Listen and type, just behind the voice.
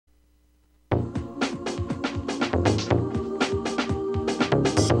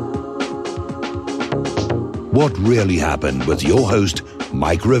What really happened with your host,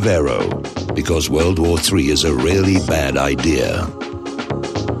 Mike Rivero, because World War III is a really bad idea.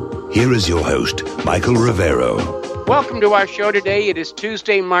 Here is your host, Michael Rivero. Welcome to our show today. It is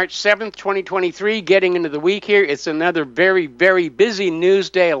Tuesday, March 7th, 2023, getting into the week here. It's another very, very busy news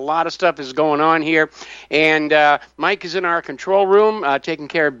day. A lot of stuff is going on here. And Mike is in our control room taking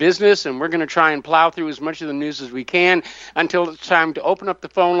care of business, and we're going to try and plow through as much of the news as we can until it's time to open up the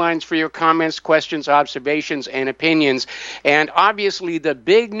phone lines for your comments, questions, observations, and opinions. And obviously, the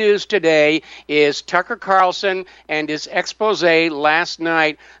big news today is Tucker Carlson and his expose last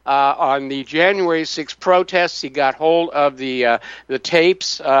night on the January 6th protests. He got hold of the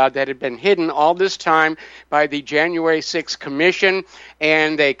tapes that had been hidden all this time by the January 6th Commission,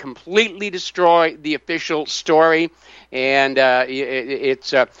 and they completely destroyed the official story. And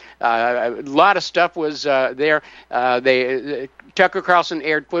it's a lot of stuff was there. Tucker Carlson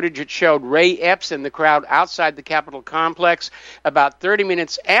aired footage that showed Ray Epps in the crowd outside the Capitol complex. About 30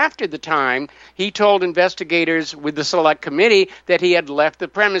 minutes after the time, he told investigators with the Select Committee that he had left the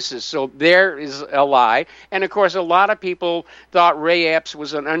premises. So there is a lie. And, of course, a lot of people thought Ray Epps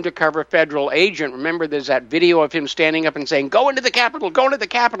was an undercover federal agent. Remember, there's that video of him standing up and saying, "Go into the Capitol, go into the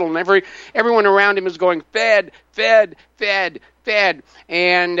Capitol." And everyone around him is going, "Fed, Fed, Fed, Fed."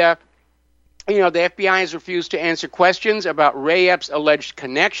 And the FBI has refused to answer questions about Ray Epps' alleged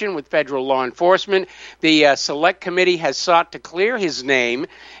connection with federal law enforcement. The Select Committee has sought to clear his name.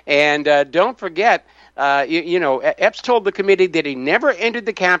 And don't forget, Epps told the committee that he never entered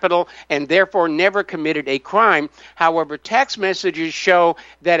the Capitol and therefore never committed a crime. However, text messages show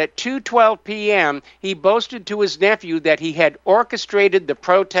that at 2:12 p.m., he boasted to his nephew that he had orchestrated the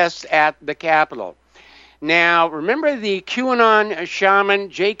protests at the Capitol. Now, remember the QAnon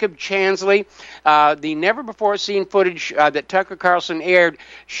shaman, Jacob Chansley? The never-before-seen footage that Tucker Carlson aired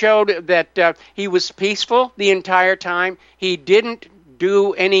showed that he was peaceful the entire time. He didn't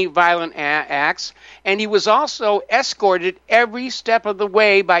do any violent acts, and he was also escorted every step of the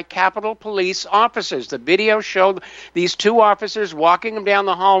way by Capitol Police officers. The video showed these two officers walking him down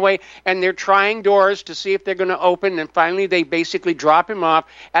the hallway, and they're trying doors to see if they're going to open, and finally they basically drop him off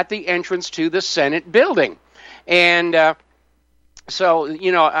at the entrance to the Senate building. And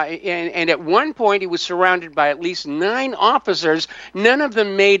and at one point he was surrounded by at least 9 officers. None of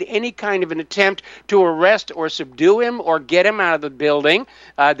them made any kind of an attempt to arrest or subdue him or get him out of the building.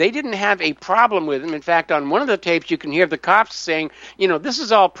 They didn't have a problem with him. In fact, on one of the tapes you can hear the cops saying, this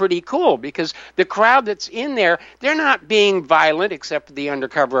is all pretty cool because the crowd that's in there, they're not being violent except for the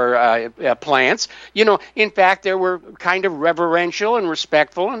undercover plants. In fact, they were kind of reverential and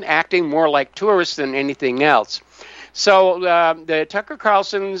respectful and acting more like tourists than anything else. So the Tucker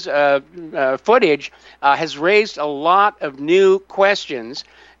Carlson's footage has raised a lot of new questions,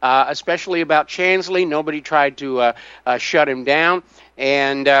 especially about Chansley. Nobody tried to shut him down,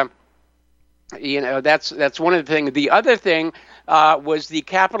 and that's one of the things. The other thing was the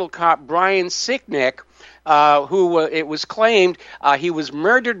Capitol cop Brian Sicknick, who it was claimed he was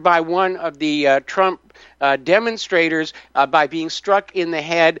murdered by one of the Trump demonstrators by being struck in the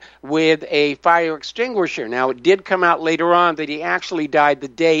head with a fire extinguisher. Now, it did come out later on that he actually died the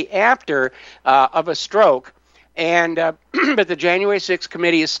day after of a stroke. And but the January 6th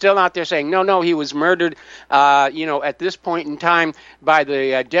committee is still out there saying, no, he was murdered, at this point in time by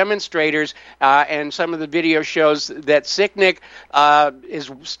the demonstrators. And some of the video shows that Sicknick is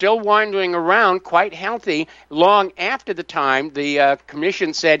still wandering around quite healthy long after the time the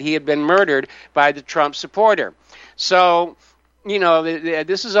commission said he had been murdered by the Trump supporter. So,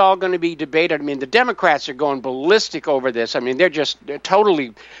 this is all going to be debated. I mean, the Democrats are going ballistic over this. I mean, they're just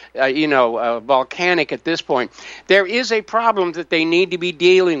totally, volcanic at this point. There is a problem that they need to be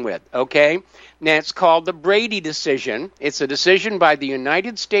dealing with, okay? Now, it's called the Brady decision. It's a decision by the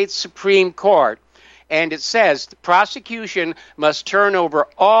United States Supreme Court. And it says the prosecution must turn over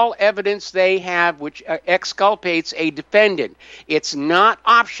all evidence they have which exculpates a defendant. It's not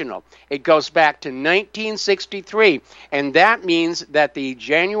optional. It goes back to 1963. And that means that the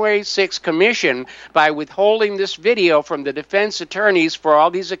January 6th Commission, by withholding this video from the defense attorneys for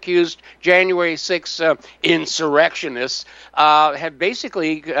all these accused January 6th insurrectionists, have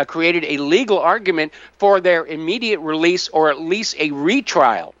basically created a legal argument for their immediate release or at least a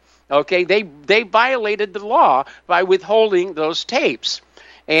retrial. Okay, they violated the law by withholding those tapes.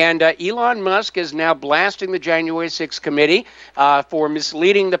 And Elon Musk is now blasting the January 6th committee for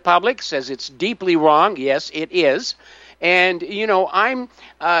misleading the public, says it's deeply wrong. Yes, it is. And, you know, I'm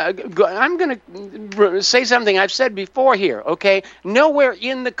going to say something I've said before here, okay? Nowhere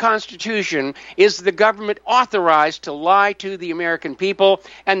in the Constitution is the government authorized to lie to the American people,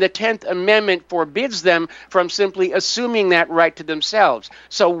 and the 10th Amendment forbids them from simply assuming that right to themselves.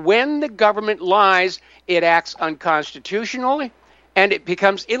 So when the government lies, it acts unconstitutionally, and it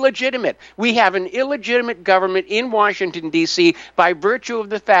becomes illegitimate. We have an illegitimate government in Washington, D.C., by virtue of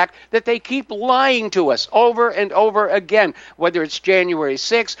the fact that they keep lying to us over and over again, whether it's January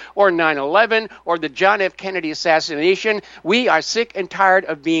 6th or 9/11 or the John F. Kennedy assassination. We are sick and tired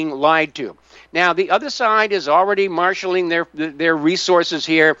of being lied to. Now, the other side is already marshaling their resources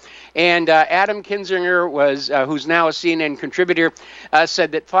here, and Adam Kinzinger, who's now a CNN contributor,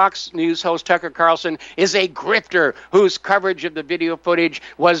 said that Fox News host Tucker Carlson is a grifter whose coverage of the video footage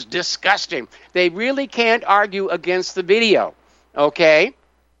was disgusting. They really can't argue against the video, okay?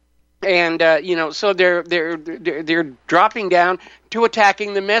 And you know, so they're dropping down to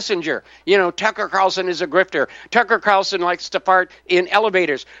attacking the messenger. You know, Tucker Carlson is a grifter. Tucker Carlson likes to fart in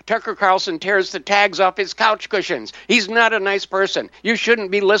elevators. Tucker Carlson tears the tags off his couch cushions. He's not a nice person. You shouldn't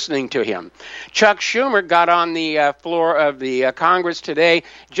be listening to him. Chuck Schumer got on the floor of the Congress today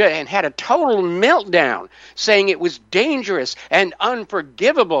and had a total meltdown, saying it was dangerous and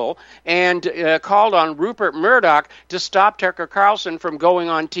unforgivable, and called on Rupert Murdoch to stop Tucker Carlson from going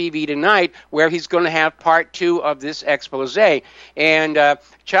on TV tonight, where he's going to have part 2 of this expose. And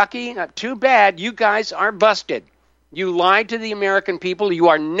Chucky, too bad, you guys are busted. You lied to the American people. You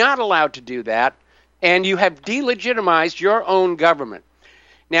are not allowed to do that. And you have delegitimized your own government.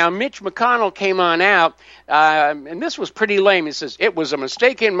 Now, Mitch McConnell came on out, and this was pretty lame. He says, it was a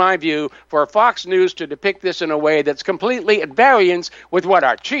mistake in my view for Fox News to depict this in a way that's completely at variance with what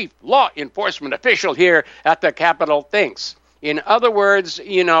our chief law enforcement official here at the Capitol thinks. In other words,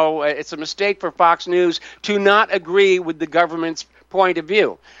 you know, it's a mistake for Fox News to not agree with the government's point of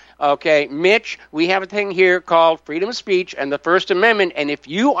view. Okay, Mitch, we have a thing here called freedom of speech and the First Amendment, and if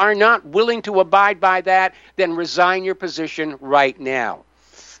you are not willing to abide by that, then resign your position right now.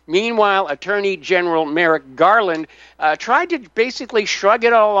 Meanwhile, Attorney General Merrick Garland tried to basically shrug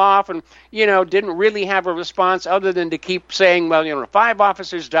it all off and, you know, didn't really have a response other than to keep saying, well, you know, 5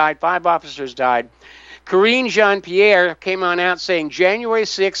 officers died, 5 officers died. Karine Jean-Pierre came on out saying January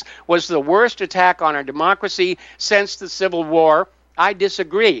 6th was the worst attack on our democracy since the Civil War. I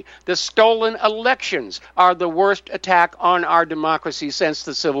disagree. The stolen elections are the worst attack on our democracy since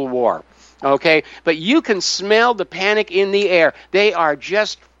the Civil War. Okay? But you can smell the panic in the air. They are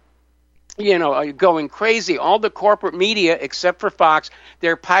just, you know, going crazy. All the corporate media, except for Fox,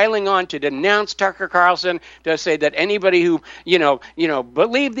 they're piling on to denounce Tucker Carlson, to say that anybody who, you know,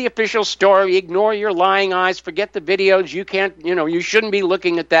 believe the official story, ignore your lying eyes, forget the videos, you can't, you know, you shouldn't be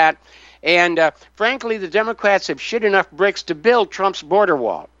looking at that. And frankly, the Democrats have shit enough bricks to build Trump's border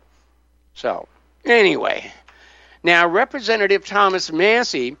wall. So, anyway. Now, Representative Thomas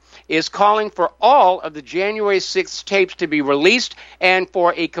Massie is calling for all of the January 6th tapes to be released and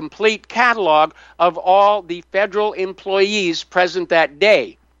for a complete catalog of all the federal employees present that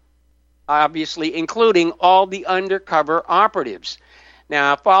day, obviously including all the undercover operatives.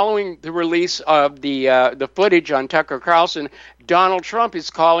 Now, following the release of the footage on Tucker Carlson, Donald Trump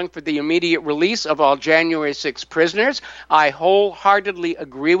is calling for the immediate release of all January 6th prisoners. I wholeheartedly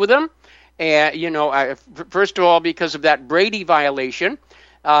agree with him. You know, first of all, because of that Brady violation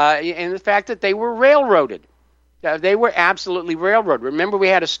and the fact that they were railroaded. They were absolutely railroaded. Remember, we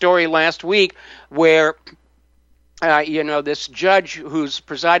had a story last week where, you know, this judge who's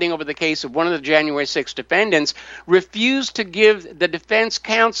presiding over the case of one of the January 6th defendants refused to give the defense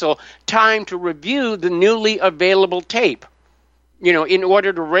counsel time to review the newly available tape, you know, in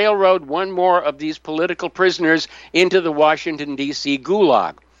order to railroad one more of these political prisoners into the Washington, D.C.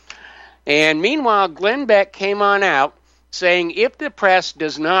 gulag. And meanwhile, Glenn Beck came on out saying if the press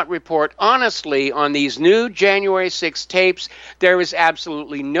does not report honestly on these new January 6 tapes, there is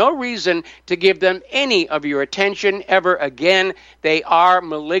absolutely no reason to give them any of your attention ever again. They are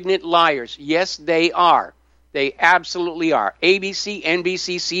malignant liars. Yes, they are. They absolutely are. ABC,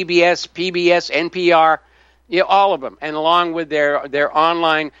 NBC, CBS, PBS, NPR, you know, all of them, and along with their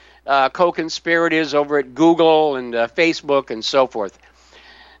online co-conspirators over at Google and Facebook and so forth.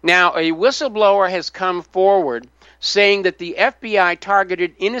 Now, a whistleblower has come forward saying that the FBI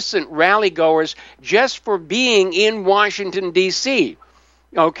targeted innocent rally-goers just for being in Washington, D.C.,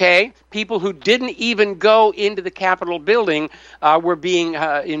 okay? People who didn't even go into the Capitol building were being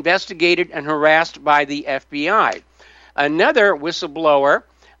investigated and harassed by the FBI. Another whistleblower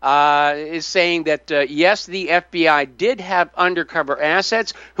is saying that, yes, the FBI did have undercover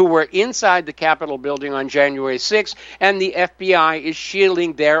assets who were inside the Capitol building on January 6th, and the FBI is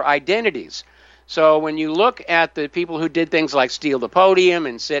shielding their identities. So when you look at the people who did things like steal the podium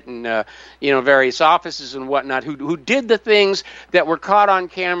and sit in, various offices and whatnot, who did the things that were caught on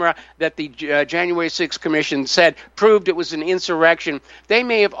camera that the January 6th Commission said proved it was an insurrection, they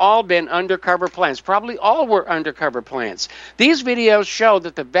may have all been undercover plans. Probably all were undercover plans. These videos show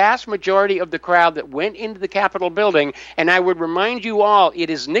that the vast majority of the crowd that went into the Capitol building, and I would remind you all, it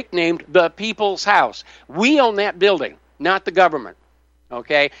is nicknamed the People's House. We own that building, not the government.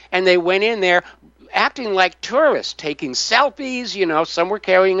 Okay, and they went in there acting like tourists, taking selfies, some were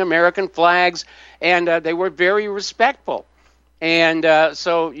carrying American flags, and they were very respectful. And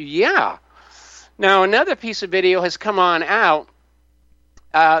yeah. Now, another piece of video has come on out.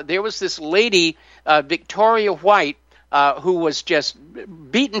 There was this lady, Victoria White, who was just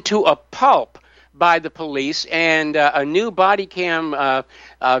beaten to a pulp by the police, and a new body cam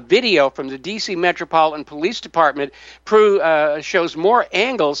video from the D.C. Metropolitan Police Department shows more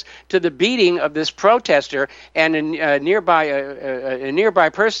angles to the beating of this protester, and a nearby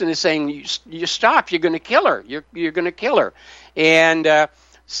person is saying, "You stop! You're going to kill her! You're going to kill her!" And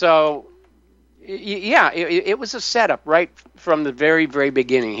it was a setup right from the very, very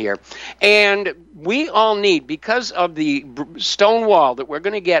beginning here. And we all need, because of the stonewall that we're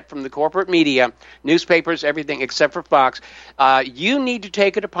going to get from the corporate media, newspapers, everything except for Fox, you need to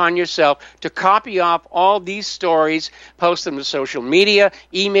take it upon yourself to copy off all these stories, post them to social media,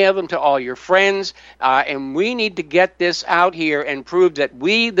 email them to all your friends, and we need to get this out here and prove that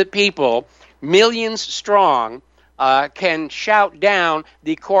we, the people, millions strong, can shout down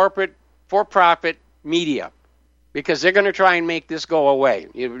the corporate for-profit media, because they're going to try and make this go away.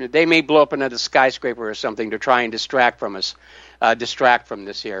 They may blow up another skyscraper or something to try and distract from this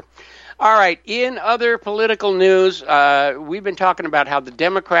here. All right, in other political news, we've been talking about how the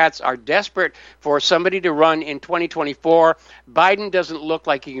Democrats are desperate for somebody to run in 2024. Biden doesn't look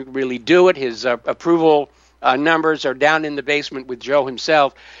like he can really do it. His approval numbers are down in the basement with Joe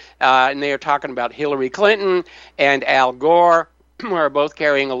himself, and they are talking about Hillary Clinton and Al Gore, who are both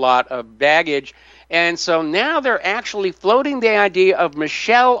carrying a lot of baggage. And so now they're actually floating the idea of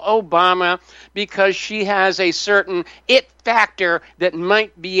Michelle Obama, because she has a certain it factor that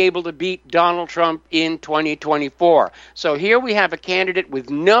might be able to beat Donald Trump in 2024. So here we have a candidate with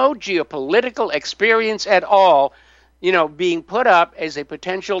no geopolitical experience at all, being put up as a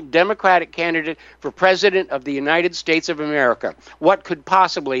potential Democratic candidate for President of the United States of America. What could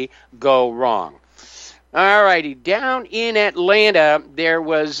possibly go wrong? All righty. Down in Atlanta, there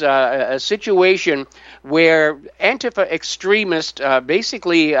was a situation where Antifa extremists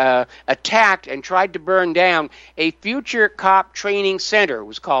basically attacked and tried to burn down a future cop training center. It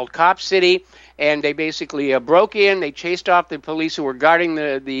was called Cop City, and they basically broke in. They chased off the police who were guarding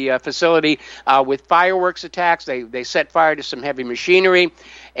the facility with fireworks attacks. They set fire to some heavy machinery,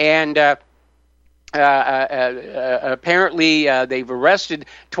 and apparently they've arrested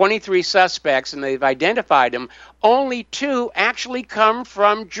 23 suspects, and they've identified them. Only 2 actually come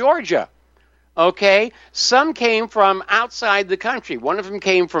from Georgia. Okay? Some came from outside the country. One of them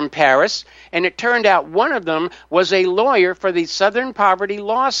came from Paris, and it turned out one of them was a lawyer for the Southern Poverty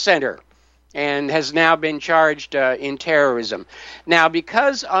Law Center, and has now been charged in terrorism. Now,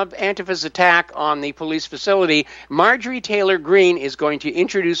 because of Antifa's attack on the police facility, Marjorie Taylor Greene is going to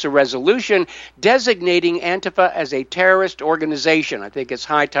introduce a resolution designating Antifa as a terrorist organization. I think it's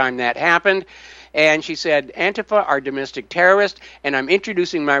high time that happened. And she said, Antifa are domestic terrorists, and I'm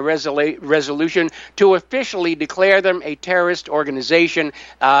introducing my resolution to officially declare them a terrorist organization,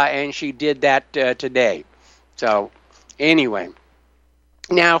 and she did that today. So, anyway.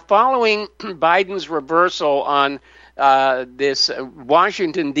 Now, following Biden's reversal on this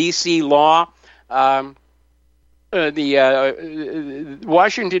Washington, D.C. law, Washington,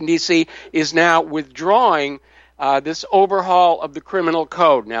 D.C. is now withdrawing this overhaul of the criminal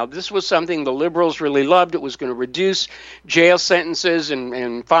code. Now, this was something the liberals really loved. It was going to reduce jail sentences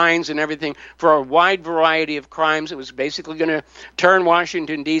and fines and everything for a wide variety of crimes. It was basically going to turn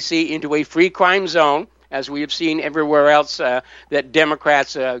Washington, D.C. into a free crime zone, as we have seen everywhere else that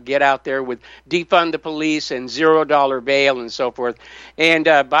Democrats get out there with defund the police and $0 bail and so forth. And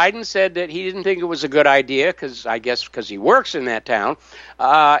Biden said that he didn't think it was a good idea, because he works in that town.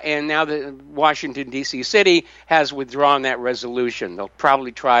 And now the Washington, D.C. city has withdrawn that resolution. They'll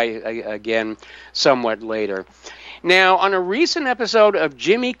probably try again somewhat later. Now, on a recent episode of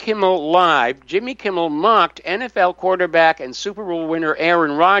Jimmy Kimmel Live, Jimmy Kimmel mocked NFL quarterback and Super Bowl winner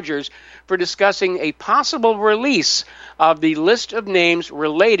Aaron Rodgers for discussing a possible release of the list of names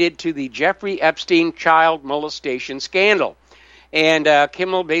related to the Jeffrey Epstein child molestation scandal. And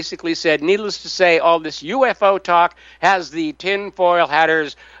Kimmel basically said, needless to say, all this UFO talk has the tinfoil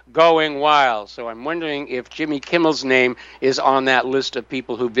hatters going wild. So I'm wondering if Jimmy Kimmel's name is on that list of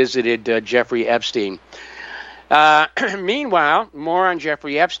people who visited Jeffrey Epstein. Meanwhile, more on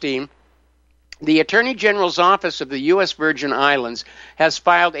Jeffrey Epstein. The Attorney General's Office of the U.S. Virgin Islands has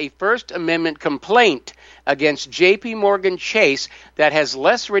filed a First Amendment complaint against J.P. Morgan Chase that has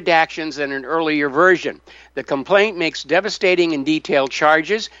less redactions than an earlier version. The complaint makes devastating and detailed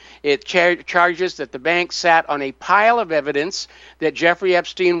charges. It charges that the bank sat on a pile of evidence that Jeffrey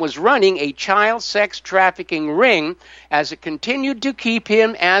Epstein was running a child sex trafficking ring as it continued to keep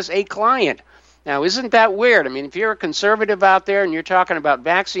him as a client. Now, isn't that weird? I mean, if you're a conservative out there and you're talking about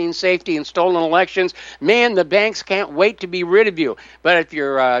vaccine safety and stolen elections, man, the banks can't wait to be rid of you. But if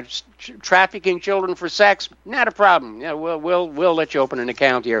you're trafficking children for sex, not a problem. Yeah, we'll let you open an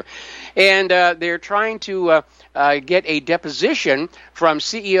account here. And they're trying to get a deposition from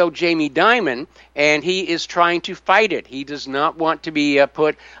CEO Jamie Dimon, and he is trying to fight it. He does not want to be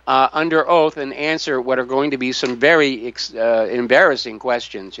put under oath and answer what are going to be some very embarrassing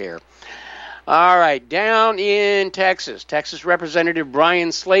questions here. All right, down in Texas, Texas Representative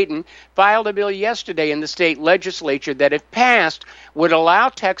Brian Slayton filed a bill yesterday in the state legislature that, if passed, would allow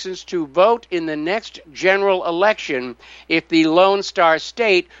Texans to vote in the next general election if the Lone Star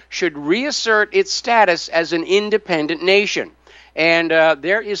State should reassert its status as an independent nation. And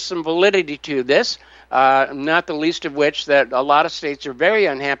there is some validity to this. Not the least of which that a lot of states are very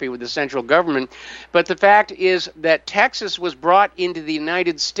unhappy with the central government. But the fact is that Texas was brought into the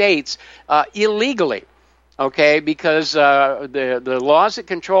United States illegally, okay, because the laws that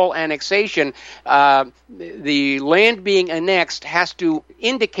control annexation, the land being annexed has to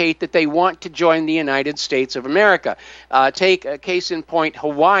indicate that they want to join the United States of America. Take a case in point,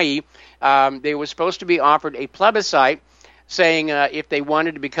 Hawaii. They were supposed to be offered a plebiscite saying if they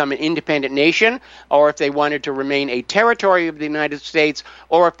wanted to become an independent nation, or if they wanted to remain a territory of the United States,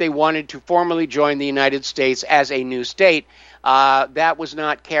 or if they wanted to formally join the United States as a new state. That was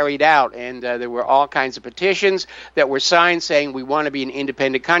not carried out, and there were all kinds of petitions that were signed saying we want to be an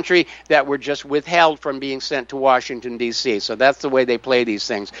independent country that were just withheld from being sent to Washington, D.C. So that's the way they play these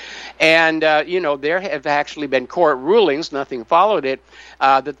things. And, there have actually been court rulings, nothing followed it,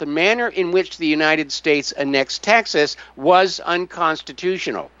 that the manner in which the United States annexed Texas was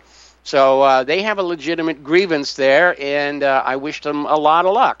unconstitutional. So they have a legitimate grievance there, and I wish them a lot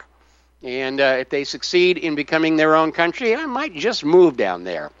of luck. And if they succeed in becoming their own country, I might just move down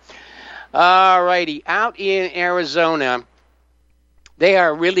there. All righty, out in Arizona, they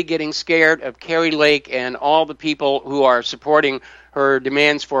are really getting scared of Kari Lake and all the people who are supporting her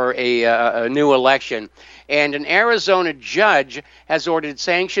demands for a new election. And an Arizona judge has ordered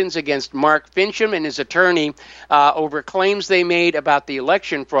sanctions against Mark Fincham and his attorney over claims they made about the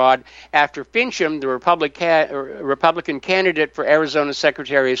election fraud after Fincham, the Republican candidate for Arizona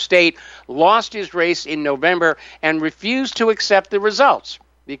Secretary of State, lost his race in November and refused to accept the results.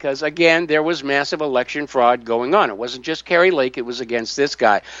 Because, again, there was massive election fraud going on. It wasn't just Kari Lake, it was against this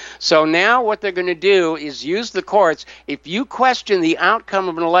guy. So now what they're going to do is use the courts. If you question the outcome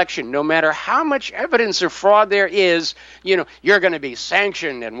of an election, no matter how much evidence of fraud there is, you're going to be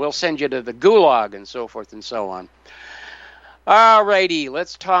sanctioned and we'll send you to the gulag and so forth and so on. All righty,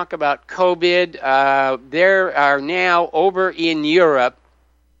 let's talk about COVID. There are now over in Europe,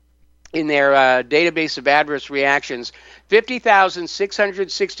 in their database of adverse reactions,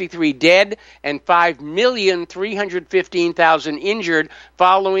 50,663 dead and 5,315,000 injured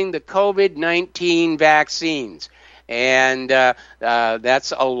following the COVID-19 vaccines. And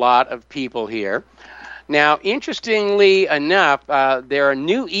that's a lot of people here. Now, interestingly enough, there are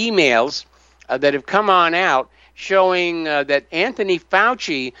new emails that have come on out showing that Anthony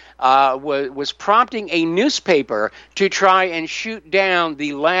Fauci was prompting a newspaper to try and shoot down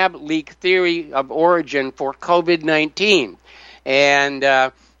the lab leak theory of origin for COVID-19. And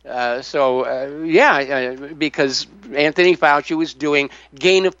because Anthony Fauci was doing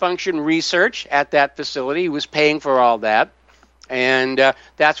gain-of-function research at that facility. He was paying for all that, and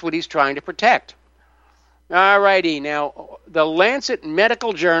that's what he's trying to protect. All righty. Now, the Lancet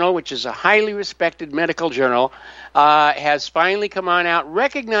Medical Journal, which is a highly respected medical journal, has finally come on out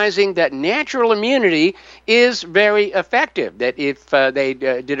recognizing that natural immunity is very effective. That if they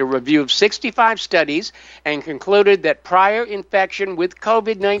did a review of 65 studies and concluded that prior infection with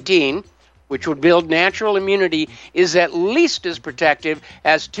COVID-19, which would build natural immunity, is at least as protective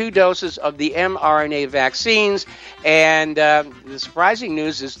as 2 doses of the mRNA vaccines. And the surprising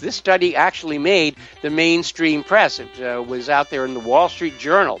news is this study actually made the mainstream press. It was out there in the Wall Street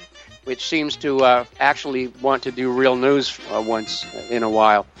Journal, which seems to actually want to do real news once in a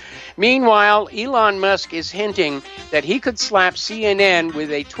while. Meanwhile, Elon Musk is hinting that he could slap CNN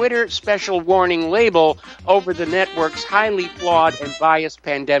with a Twitter special warning label over the network's highly flawed and biased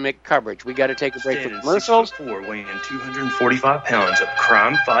pandemic coverage. We got to take a break for commercials. 6'4", weighing in 245 pounds of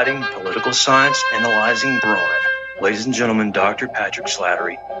crime-fighting, political science analyzing brawn. Ladies and gentlemen, Dr. Patrick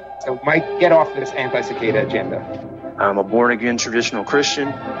Slattery. So, Mike, get off this anti-cicada agenda. I'm a born-again traditional Christian,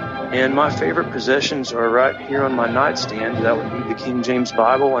 and my favorite possessions are right here on my nightstand. That would be the King James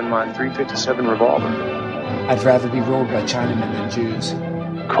Bible and my .357 revolver. I'd rather be ruled by Chinamen than Jews.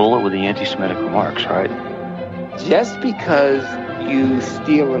 Cool it with the anti-Semitic remarks, right? Just because you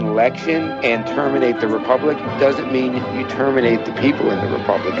steal an election and terminate the republic doesn't mean you terminate the people in the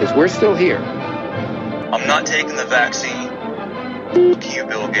republic, because we're still here. I'm not taking the vaccine. Fuck you,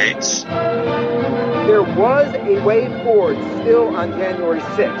 Bill Gates. There was a way forward still on January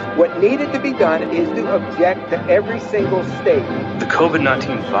 6th. What needed to be done is to object to every single state. The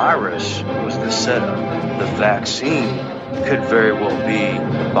COVID-19 virus was the setup. The vaccine could very well be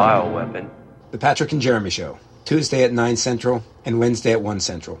the bioweapon. The Patrick and Jeremy Show, Tuesday at 9 Central and Wednesday at 1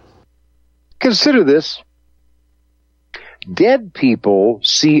 Central. Consider this. Dead people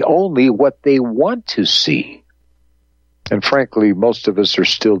see only what they want to see. And frankly, most of us are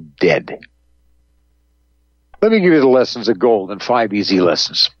still dead. Let me give you the lessons of gold and 5 easy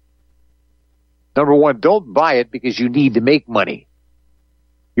lessons. Number 1, don't buy it because you need to make money.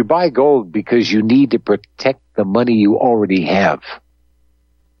 You buy gold because you need to protect the money you already have.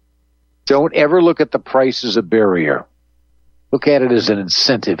 Don't ever look at the price as a barrier. Look at it as an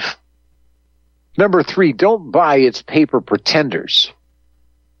incentive. Number 3, don't buy its paper pretenders.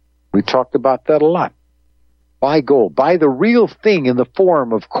 We talked about that a lot. Buy gold. Buy the real thing in the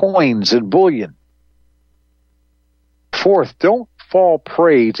form of coins and bullion. 4th, don't fall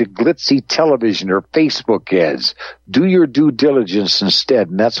prey to glitzy television or Facebook ads. Do your due diligence instead,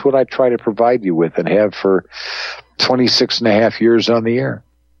 and that's what I try to provide you with and have for 26 and a half years on the air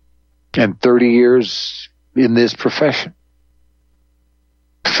and 30 years in this profession.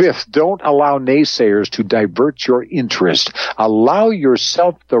 5th, don't allow naysayers to divert your interest. Allow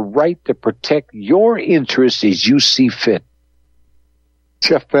yourself the right to protect your interests as you see fit.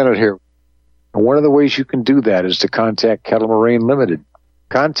 Jeff Bennett here. And one of the ways you can do that is to contact Kettle Moraine Limited.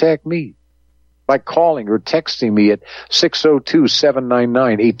 Contact me by calling or texting me at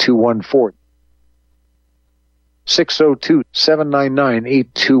 602-799-8214.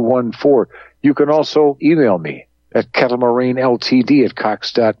 602-799-8214. You can also email me at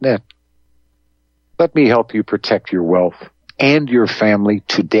kettlemoraineLTD@cox.net. Let me help you protect your wealth and your family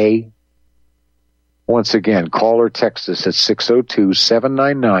today. Once again, call or text us at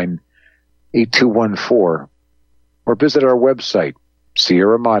 602-799-8214 or visit our website,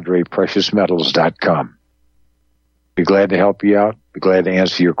 Sierra Madre Precious Metals.com. Be glad to help you out. Be glad to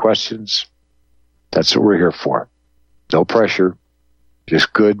answer your questions. That's what we're here for. No pressure,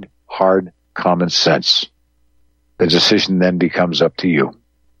 just good, hard, common sense. The decision then becomes up to you.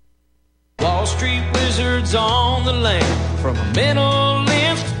 Wall Street wizards on the land from a mental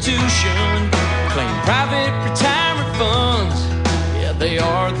institution claim private retirement funds. Yeah, they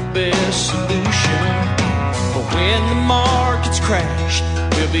are the best solution. But when the markets crash,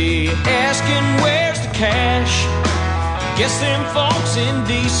 we'll be asking where's the cash? Guess them folks in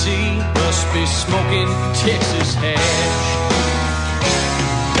D.C. must be smoking Texas hash.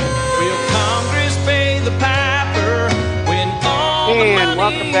 Will Congress pay the piper when all the And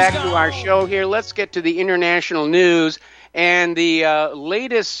welcome money's back gone? to our show here. Let's get to the international news and the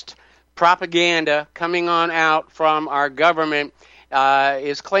latest propaganda coming on out from our government.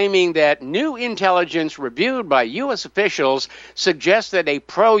 Is claiming that new intelligence reviewed by U.S. officials suggests that a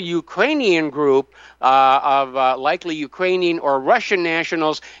pro-Ukrainian group of likely Ukrainian or Russian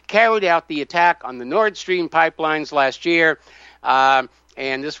nationals carried out the attack on the Nord Stream pipelines last year.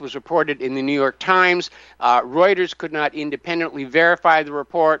 And this was reported in the New York Times. Reuters could not independently verify the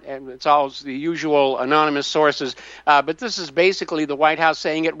report, and it's all the usual anonymous sources. But this is basically the White House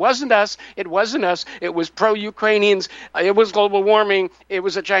saying it wasn't us, it wasn't us, it was pro-Ukrainians, it was global warming, it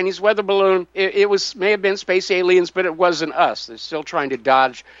was a Chinese weather balloon, it may have been space aliens, but it wasn't us. They're still trying to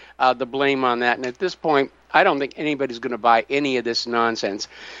dodge the blame on that. And at this point, I don't think anybody's going to buy any of this nonsense.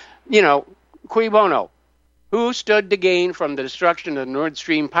 You know, cui bono? Who stood to gain from the destruction of the Nord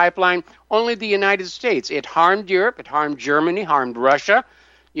Stream pipeline? Only the United States. It harmed Europe, it harmed Germany, harmed Russia.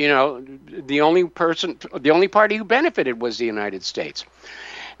 the only party who benefited was the United States.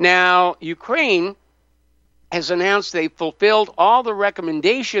 Now, Ukraine has announced they fulfilled all the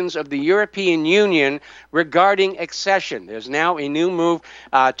recommendations of the European Union regarding accession. There's now a new move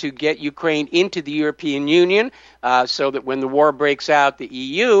to get Ukraine into the European Union so that when the war breaks out, the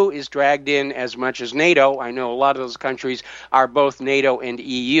EU is dragged in as much as NATO. I know a lot of those countries are both NATO and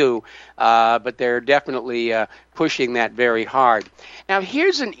EU, but they're definitely pushing that very hard. Now,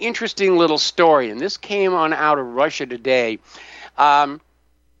 here's an interesting little story, and this came on out of Russia today.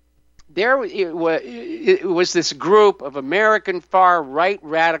 It was this group of American far-right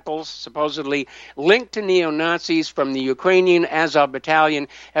radicals, supposedly linked to neo-Nazis from the Ukrainian Azov Battalion,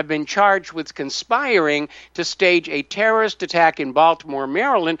 have been charged with conspiring to stage a terrorist attack in Baltimore,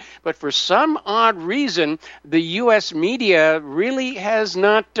 Maryland. But for some odd reason, the U.S. media really has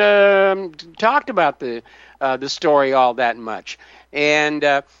not talked about the story all that much. And,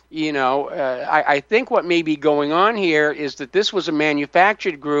 I think what may be going on here is that this was a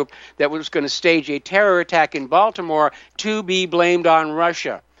manufactured group that was going to stage a terror attack in Baltimore to be blamed on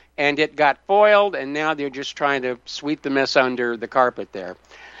Russia. And it got foiled, and now they're just trying to sweep the mess under the carpet there.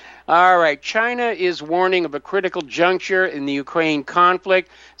 All right, China is warning of a critical juncture in the Ukraine conflict,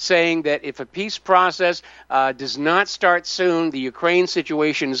 saying that if a peace process does not start soon, the Ukraine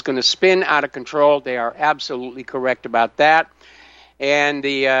situation is going to spin out of control. They are absolutely correct about that. And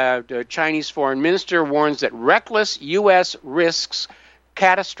the Chinese foreign minister warns that reckless U.S. risks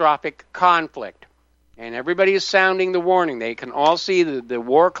catastrophic conflict. And everybody is sounding the warning. They can all see the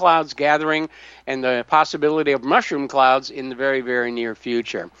war clouds gathering and the possibility of mushroom clouds in the very, very near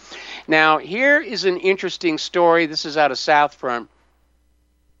future. Now, here is an interesting story. This is out of South Front.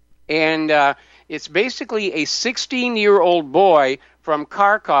 And it's basically a 16-year-old boy from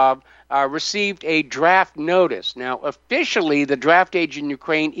Kharkov received a draft notice. Now, officially, the draft age in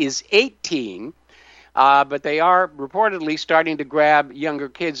Ukraine is 18, but they are reportedly starting to grab younger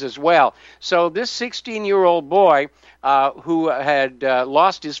kids as well. So this 16-year-old boy who had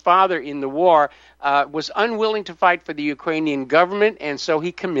lost his father in the war was unwilling to fight for the Ukrainian government, and so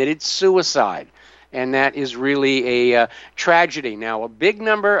he committed suicide. And that is really a tragedy. Now, a big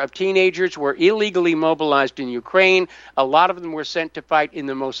number of teenagers were illegally mobilized in Ukraine. A lot of them were sent to fight in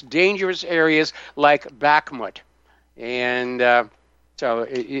the most dangerous areas like Bakhmut. And so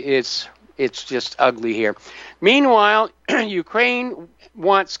it's just ugly here. Meanwhile, Ukraine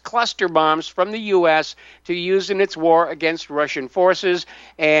wants cluster bombs from the U.S. to use in its war against Russian forces,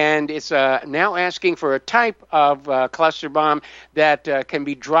 and it's now asking for a type of cluster bomb that can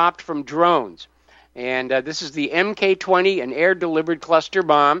be dropped from drones. And this is the MK-20, an air-delivered cluster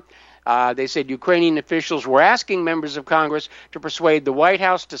bomb. They said Ukrainian officials were asking members of Congress to persuade the White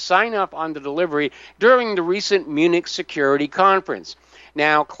House to sign up on the delivery during the recent Munich Security Conference.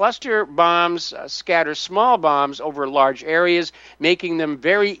 Now, cluster bombs scatter small bombs over large areas, making them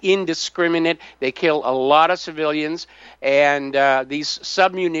very indiscriminate. They kill a lot of civilians, and these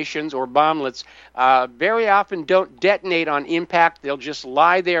submunitions or bomblets very often don't detonate on impact. They'll just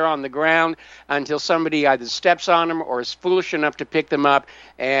lie there on the ground until somebody either steps on them or is foolish enough to pick them up,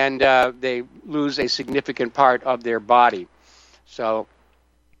 and they lose a significant part of their body. So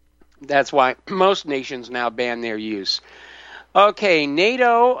that's why most nations now ban their use. Okay,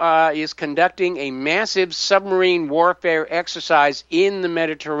 NATO is conducting a massive submarine warfare exercise in the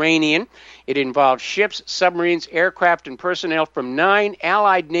Mediterranean. It involves ships, submarines, aircraft, and personnel from 9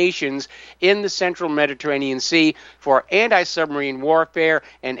 allied nations in the central Mediterranean Sea for anti-submarine warfare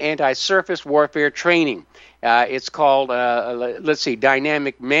and anti-surface warfare training. It's called,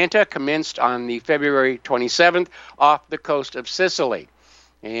 Dynamic Manta, commenced on the February 27th off the coast of Sicily.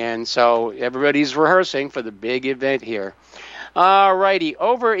 And so everybody's rehearsing for the big event here. All righty.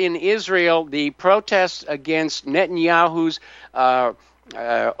 Over in Israel, the protests against Netanyahu's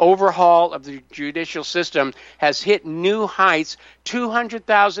overhaul of the judicial system has hit new heights.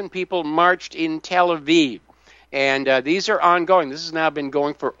 200,000 people marched in Tel Aviv. And these are ongoing. This has now been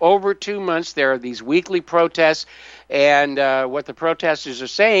going for over 2 months. There are these weekly protests. And what the protesters are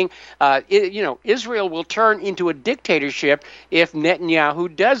saying, Israel will turn into a dictatorship if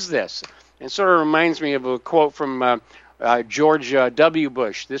Netanyahu does this. And sort of reminds me of a quote from George W.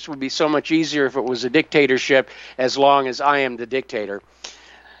 Bush. This would be so much easier if it was a dictatorship as long as I am the dictator.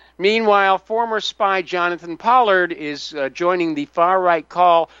 Meanwhile, former spy Jonathan Pollard is joining the far-right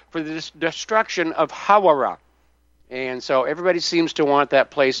call for the destruction of Hawara. And so everybody seems to want that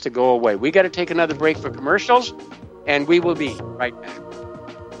place to go away. We got to take another break for commercials, and we will be right back.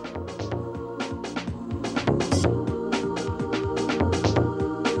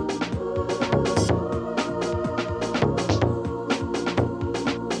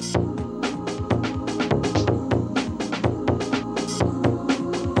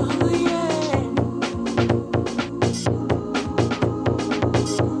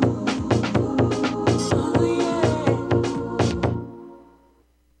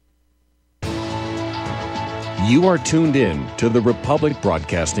 You are tuned in to the Republic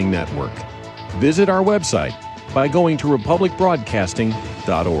Broadcasting Network. Visit our website by going to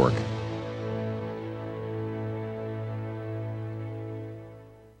republicbroadcasting.org.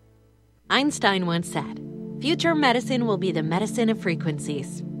 Einstein once said, "Future medicine will be the medicine of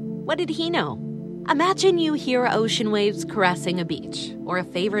frequencies." What did he know? Imagine you hear ocean waves caressing a beach, or a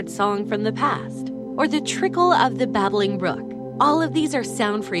favorite song from the past, or the trickle of the babbling brook. All of these are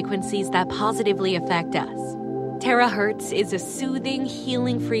sound frequencies that positively affect us. Terahertz is a soothing,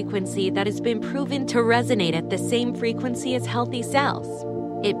 healing frequency that has been proven to resonate at the same frequency as healthy cells.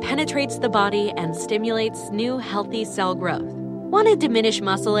 It penetrates the body and stimulates new, healthy cell growth. Want to diminish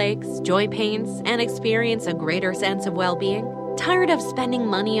muscle aches, joint pains, and experience a greater sense of well-being? Tired of spending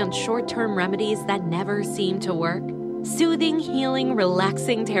money on short-term remedies that never seem to work? Soothing, healing,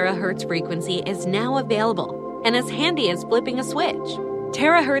 relaxing terahertz frequency is now available and as handy as flipping a switch.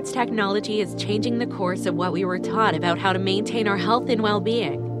 Terahertz technology is changing the course of what we were taught about how to maintain our health and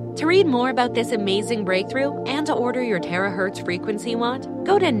well-being. To read more about this amazing breakthrough and to order your terahertz frequency wand,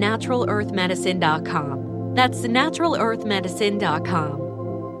 go to naturalearthmedicine.com. That's naturalearthmedicine.com.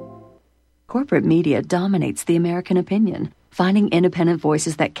 Corporate media dominates the American opinion. Finding independent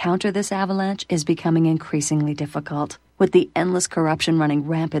voices that counter this avalanche is becoming increasingly difficult. With the endless corruption running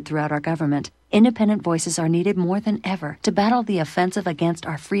rampant throughout our government, independent voices are needed more than ever to battle the offensive against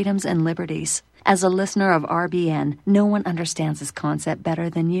our freedoms and liberties. As a listener of RBN, no one understands this concept better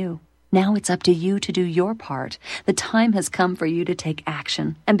than you. Now it's up to you to do your part. The time has come for you to take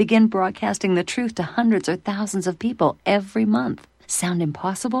action and begin broadcasting the truth to hundreds or thousands of people every month. Sound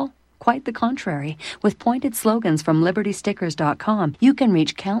impossible? Quite the contrary. With pointed slogans from LibertyStickers.com, you can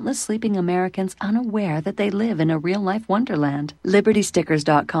reach countless sleeping Americans unaware that they live in a real-life wonderland.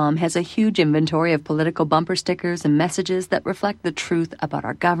 LibertyStickers.com has a huge inventory of political bumper stickers and messages that reflect the truth about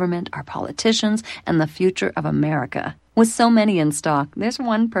our government, our politicians, and the future of America. With so many in stock, there's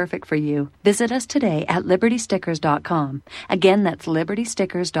one perfect for you. Visit us today at LibertyStickers.com. Again, that's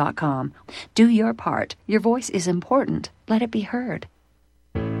LibertyStickers.com. Do your part. Your voice is important. Let it be heard.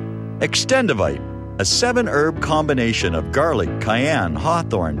 Extendivite, a 7-herb combination of garlic, cayenne,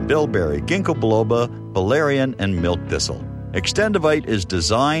 hawthorn, bilberry, ginkgo biloba, valerian, and milk thistle. Extendivite is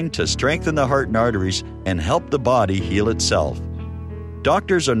designed to strengthen the heart and arteries and help the body heal itself.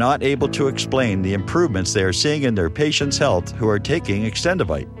 Doctors are not able to explain the improvements they are seeing in their patients' health who are taking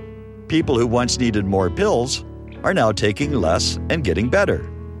Extendivite. People who once needed more pills are now taking less and getting better.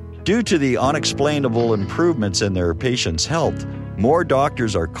 Due to the unexplainable improvements in their patients' health, more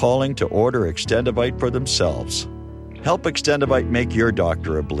doctors are calling to order Extendivite for themselves. Help Extendivite make your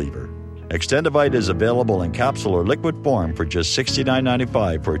doctor a believer. Extendivite is available in capsule or liquid form for just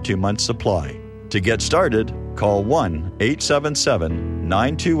 $69.95 for a 2-month supply. To get started, call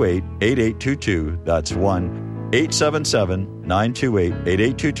 1-877-928-8822. That's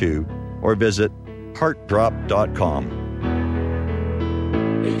 1-877-928-8822 or visit heartdrop.com.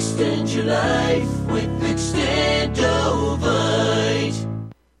 Extend your life with Extendovite.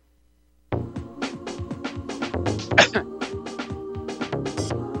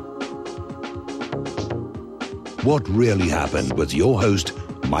 What really happened with your host,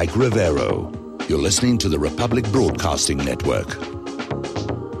 Mike Rivero. You're listening to the Republic Broadcasting Network.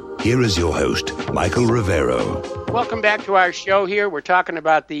 Here is your host, Michael Rivero. Welcome back to our show here. We're talking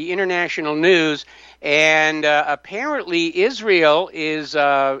about the international news. And apparently Israel is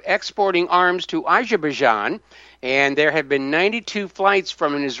exporting arms to Azerbaijan. And there have been 92 flights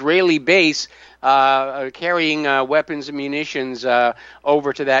from an Israeli base carrying weapons and munitions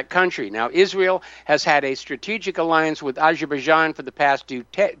over to that country. Now, Israel has had a strategic alliance with Azerbaijan for the past 2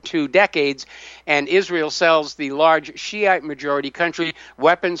 decades, and Israel sells the large Shiite majority country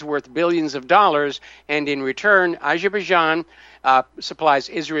weapons worth billions of dollars, and in return, Azerbaijan supplies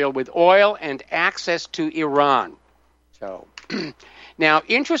Israel with oil and access to Iran. So... Now,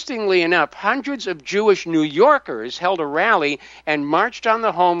 interestingly enough, hundreds of Jewish New Yorkers held a rally and marched on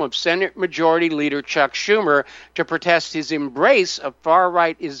the home of Senate Majority Leader Chuck Schumer to protest his embrace of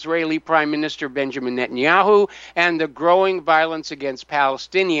far-right Israeli Prime Minister Benjamin Netanyahu and the growing violence against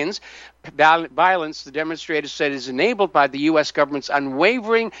Palestinians. Violence, the demonstrators said, is enabled by the U.S. government's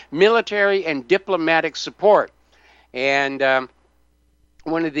unwavering military and diplomatic support. And...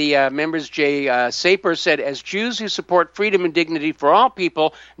 one of the members, Jay Saper, said, as Jews who support freedom and dignity for all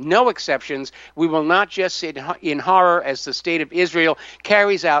people, no exceptions, we will not just sit in horror as the state of Israel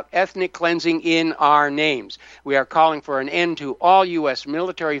carries out ethnic cleansing in our names. We are calling for an end to all U.S.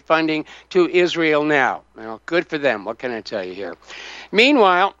 military funding to Israel now. Well, good for them. What can I tell you here?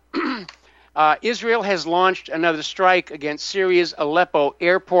 Meanwhile, Israel has launched another strike against Syria's Aleppo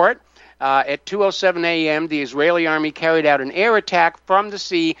airport. At 2:07 a.m., the Israeli army carried out an air attack from the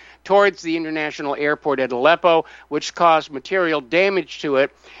sea towards the international airport at Aleppo, which caused material damage to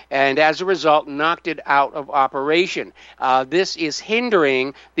it, and as a result, knocked it out of operation. This is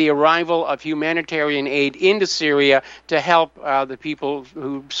hindering the arrival of humanitarian aid into Syria to help the people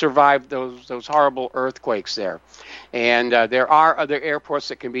who survived those horrible earthquakes there. And there are other airports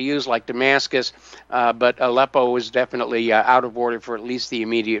that can be used, like Damascus, but Aleppo is definitely out of order for at least the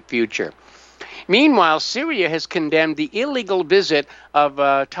immediate future. Meanwhile, Syria has condemned the illegal visit of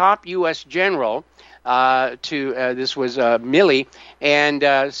a top U.S. general this was Milley,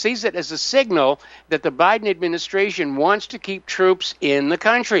 and sees it as a signal that the Biden administration wants to keep troops in the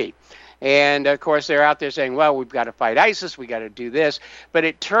country. And, of course, they're out there saying, well, we've got to fight ISIS, we've got to do this. But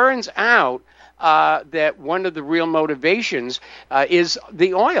it turns out that one of the real motivations is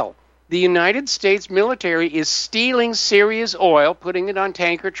the oil. The United States military is stealing Syria's oil, putting it on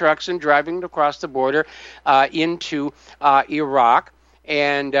tanker trucks and driving it across the border into Iraq.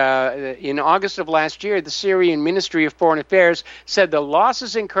 And in August of last year, the Syrian Ministry of Foreign Affairs said the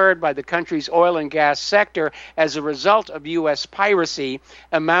losses incurred by the country's oil and gas sector as a result of U.S. piracy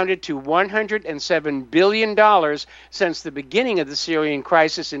amounted to $107 billion since the beginning of the Syrian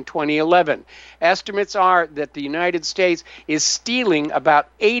crisis in 2011. Estimates are that the United States is stealing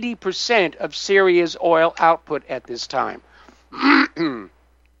about 80% of Syria's oil output at this time.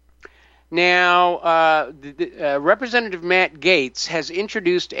 Now, Representative Matt Gaetz has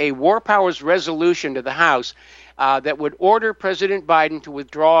introduced a War Powers resolution to the House that would order President Biden to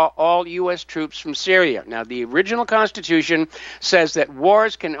withdraw all U.S. troops from Syria. Now, the original Constitution says that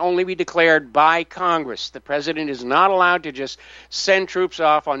wars can only be declared by Congress. The president is not allowed to just send troops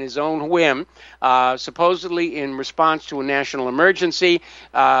off on his own whim. Supposedly, in response to a national emergency,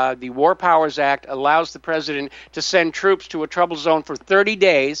 the War Powers Act allows the president to send troops to a trouble zone for 30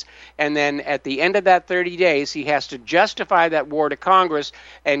 days, and then at the end of that 30 days, he has to justify that war to Congress,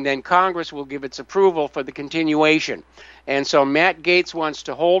 and then Congress will give its approval for the continuation. And so Matt Gaetz wants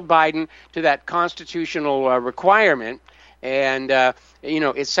to hold Biden to that constitutional requirement. And,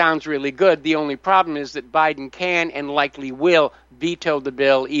 it sounds really good. The only problem is that Biden can and likely will veto the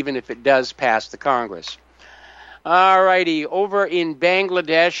bill, even if it does pass the Congress. All righty. Over in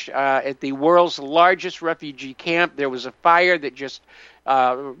Bangladesh, at the world's largest refugee camp, there was a fire that just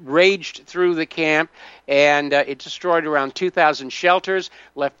raged through the camp, and it destroyed around 2,000 shelters,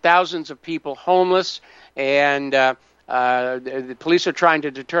 left thousands of people homeless, and the police are trying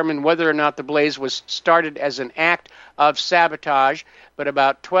to determine whether or not the blaze was started as an act of sabotage. But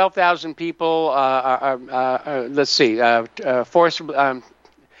about 12,000 people,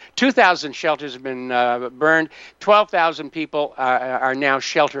 2,000 shelters have been burned. 12,000 people are now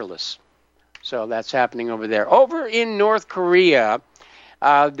shelterless. So that's happening over there. Over in North Korea,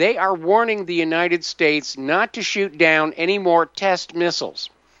 they are warning the United States not to shoot down any more test missiles.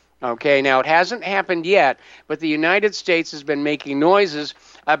 Okay, now it hasn't happened yet, but the United States has been making noises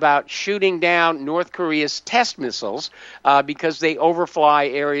about shooting down North Korea's test missiles because they overfly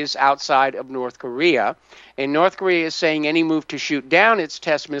areas outside of North Korea. And North Korea is saying any move to shoot down its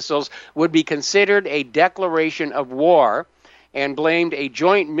test missiles would be considered a declaration of war, and blamed a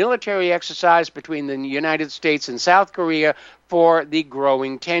joint military exercise between the United States and South Korea for the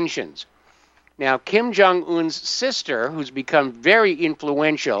growing tensions. Now, Kim Jong-un's sister, who's become very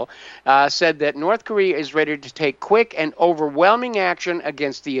influential, said that North Korea is ready to take quick and overwhelming action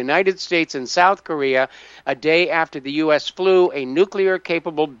against the United States and South Korea a day after the U.S. flew a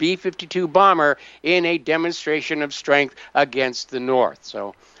nuclear-capable B-52 bomber in a demonstration of strength against the North.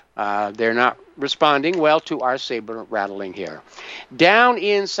 So they're not responding well to our saber rattling here. Down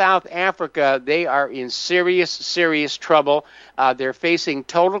in South Africa, they are in serious trouble. They're facing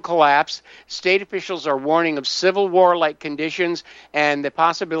total collapse. State officials are warning of civil war-like conditions and the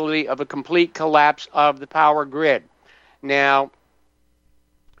possibility of a complete collapse of the power grid. Now,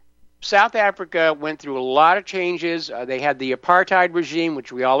 South Africa went through a lot of changes. They had the apartheid regime,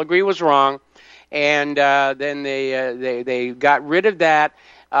 which we all agree was wrong, and then they got rid of that.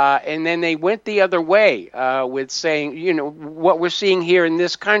 And then they went the other way with saying, what we're seeing here in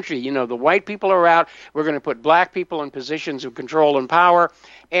this country, the white people are out, we're going to put black people in positions of control and power,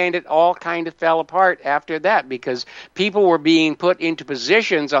 and it all kind of fell apart after that because people were being put into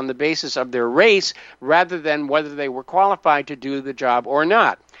positions on the basis of their race rather than whether they were qualified to do the job or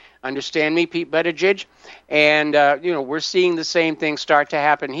not. Understand me, Pete Buttigieg? And, we're seeing the same thing start to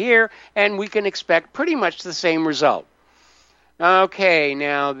happen here, and we can expect pretty much the same result. Okay,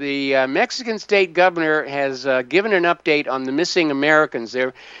 now the Mexican state governor has given an update on the missing Americans.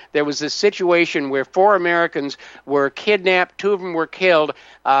 There was this situation where 4 Americans were kidnapped, 2 of them were killed.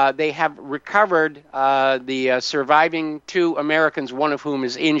 They have recovered the surviving 2 Americans, one of whom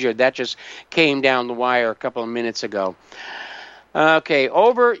is injured. That just came down the wire a couple of minutes ago. Okay,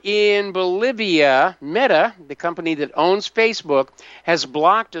 over in Bolivia, Meta, the company that owns Facebook, has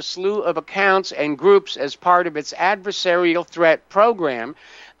blocked a slew of accounts and groups as part of its adversarial threat program.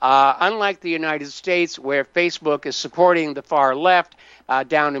 Unlike the United States, where Facebook is supporting the far left,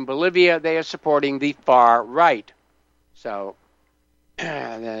 down in Bolivia, they are supporting the far right. So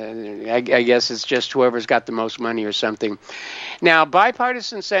I guess it's just whoever's got the most money or something. Now,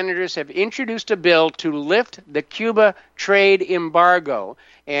 bipartisan senators have introduced a bill to lift the Cuba trade embargo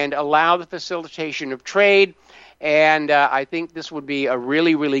and allow the facilitation of trade. And I think this would be a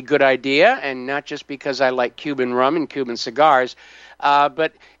really, really good idea, and not just because I like Cuban rum and Cuban cigars,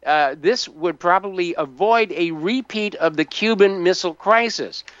 but this would probably avoid a repeat of the Cuban Missile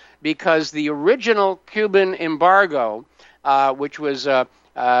Crisis, because the original Cuban embargo, which was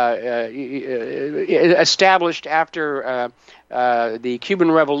established after the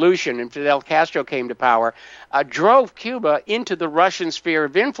Cuban Revolution and Fidel Castro came to power, drove Cuba into the Russian sphere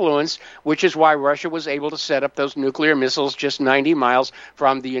of influence, which is why Russia was able to set up those nuclear missiles just 90 miles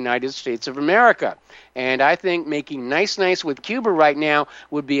from the United States of America. And I think making nice with Cuba right now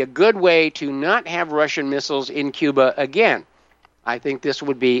would be a good way to not have Russian missiles in Cuba again. I think this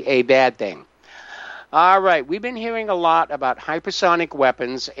would be a bad thing. All right, we've been hearing a lot about hypersonic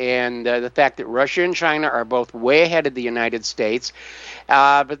weapons and the fact that Russia and China are both way ahead of the United States.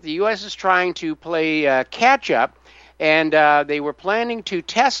 But the U.S. is trying to play catch-up, and they were planning to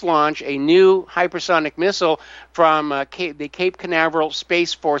test launch a new hypersonic missile from the Cape Canaveral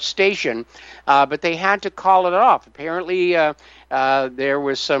Space Force Station, but they had to call it off. Apparently, there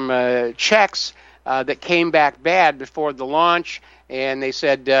was some checks that came back bad before the launch, and they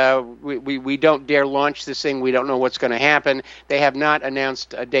said, we don't dare launch this thing. We don't know what's going to happen. They have not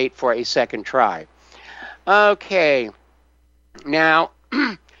announced a date for a second try. Okay. Now,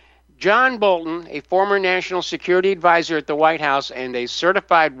 John Bolton, a former national security advisor at the White House and a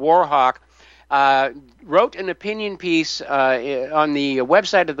certified war hawk, wrote an opinion piece on the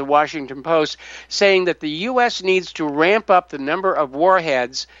website of the Washington Post saying that the U.S. needs to ramp up the number of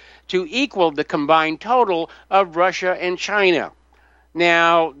warheads to equal the combined total of Russia and China.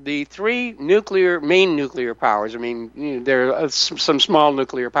 Now, the 3 main nuclear powers, there are some small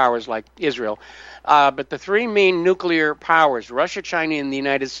nuclear powers like Israel, but the 3 main nuclear powers, Russia, China, and the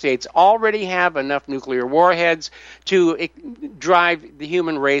United States, already have enough nuclear warheads to drive the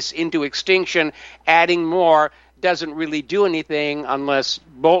human race into extinction. Adding more doesn't really do anything unless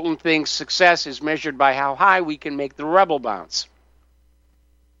Bolton thinks success is measured by how high we can make the rubble bounce.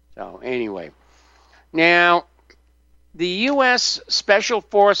 So, anyway. Now, the U.S. Special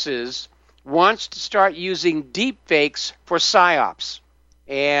Forces wants to start using deep fakes for PSYOPs.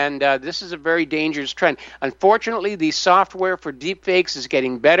 And this is a very dangerous trend. Unfortunately, the software for deep fakes is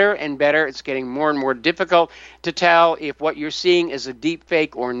getting better and better. It's getting more and more difficult to tell if what you're seeing is a deep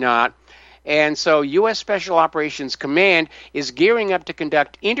fake or not. And so U.S. Special Operations Command is gearing up to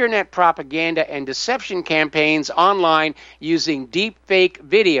conduct internet propaganda and deception campaigns online using deep fake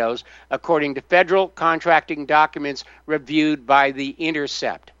videos, according to federal contracting documents reviewed by The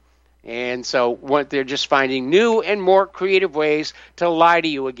Intercept. And so they're just finding new and more creative ways to lie to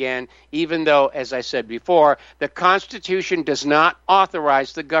you again, even though, as I said before, the Constitution does not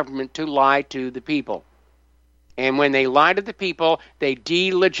authorize the government to lie to the people. And when they lie to the people, they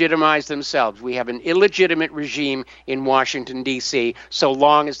delegitimize themselves. We have an illegitimate regime in Washington, D.C., so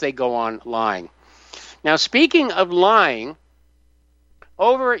long as they go on lying. Now, speaking of lying,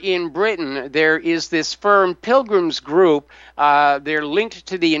 over in Britain, there is this firm, Pilgrim's Group. They're linked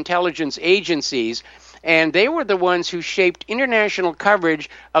to the intelligence agencies, and they were the ones who shaped international coverage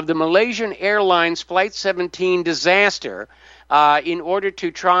of the Malaysian Airlines Flight 17 disaster in order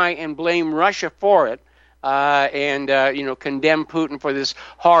to try and blame Russia for it. And condemn Putin for this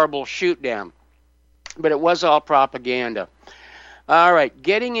horrible shoot-down. But it was all propaganda. All right,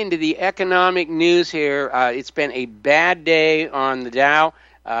 getting into the economic news here, it's been a bad day on the Dow.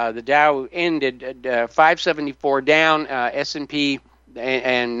 The Dow ended at 574 down. S&P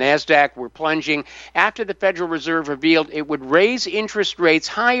and NASDAQ were plunging after the Federal Reserve revealed it would raise interest rates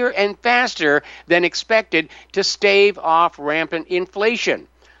higher and faster than expected to stave off rampant inflation.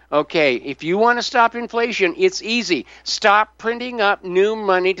 Okay, if you want to stop inflation, it's easy. Stop printing up new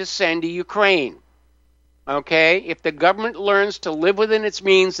money to send to Ukraine. Okay, if the government learns to live within its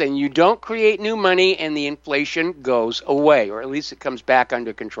means, then you don't create new money and the inflation goes away, or at least it comes back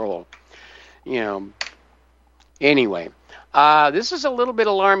under control. Anyway, this is a little bit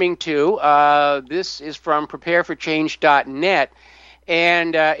alarming too. This is from prepareforchange.net.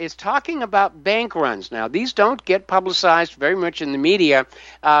 And is talking about bank runs. Now, these don't get publicized very much in the media,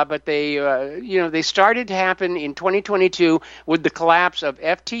 but they started to happen in 2022 with the collapse of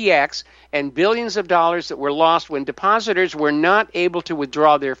FTX and billions of dollars that were lost when depositors were not able to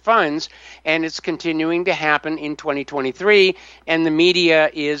withdraw their funds, and it's continuing to happen in 2023, and the media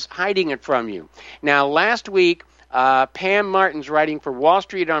is hiding it from you. Now, last week, Pam Martins, writing for Wall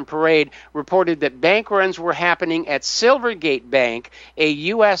Street on Parade, reported that bank runs were happening at Silvergate Bank, a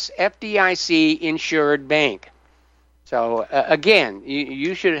U.S. FDIC-insured bank. So, again,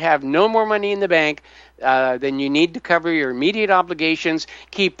 you should have no more money in the bank than you need to cover your immediate obligations.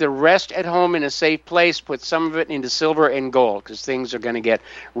 Keep the rest at home in a safe place. Put some of it into silver and gold, because things are going to get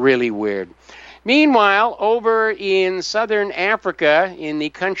really weird. Meanwhile, over in southern Africa, in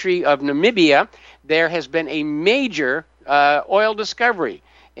the country of Namibia, there has been a major oil discovery.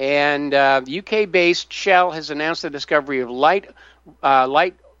 And UK-based Shell has announced the discovery of light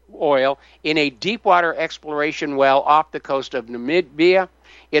oil in a deepwater exploration well off the coast of Namibia.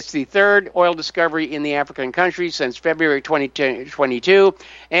 It's the third oil discovery in the African country since February 2022.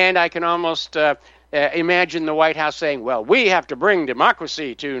 And I can almost imagine the White House saying, well, we have to bring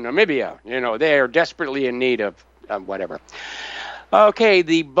democracy to Namibia. They are desperately in need of whatever. Okay,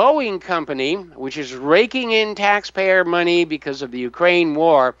 the Boeing company, which is raking in taxpayer money because of the Ukraine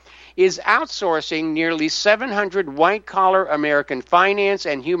war, is outsourcing nearly 700 white-collar American finance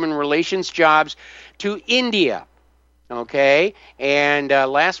and human relations jobs to India. Okay, and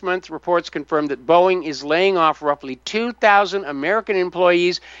last month reports confirmed that Boeing is laying off roughly 2,000 American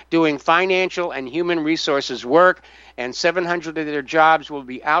employees doing financial and human resources work, and 700 of their jobs will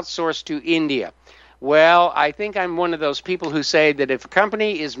be outsourced to India. Well, I think I'm one of those people who say that if a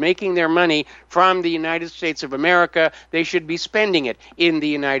company is making their money from the United States of America, they should be spending it in the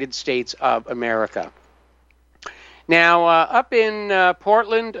United States of America. Now, up in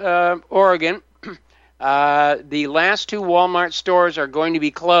Portland, Oregon, the last two Walmart stores are going to be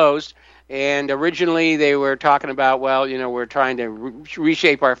closed. And originally they were talking about, we're trying to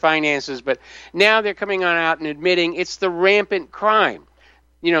reshape our finances. But now they're coming on out and admitting it's the rampant crime.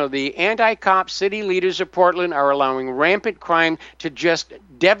 The anti-cop city leaders of Portland are allowing rampant crime to just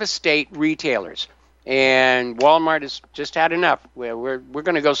devastate retailers. And Walmart has just had enough. We're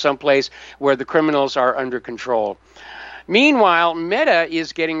going to go someplace where the criminals are under control. Meanwhile, Meta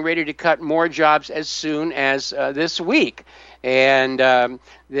is getting ready to cut more jobs as soon as this week. And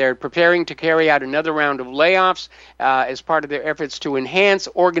they're preparing to carry out another round of layoffs as part of their efforts to enhance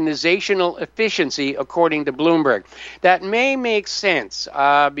organizational efficiency, according to Bloomberg. That may make sense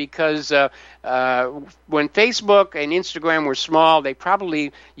because when Facebook and Instagram were small, they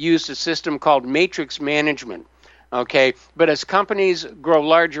probably used a system called matrix management. Okay, but as companies grow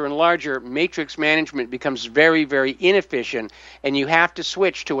larger and larger, matrix management becomes very, very inefficient, and you have to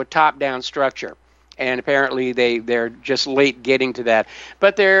switch to a top-down structure. And apparently they're just late getting to that.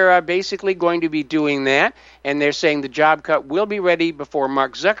 But they're basically going to be doing that, and they're saying the job cut will be ready before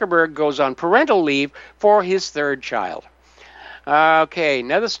Mark Zuckerberg goes on parental leave for his third child. Okay,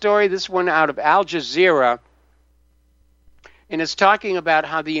 another story, this one out of Al Jazeera. And it's talking about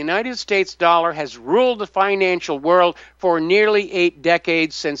how the United States dollar has ruled the financial world for nearly 8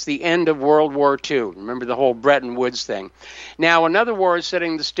 decades since the end of World War II. Remember the whole Bretton Woods thing. Now, another war is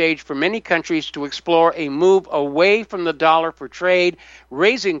setting the stage for many countries to explore a move away from the dollar for trade,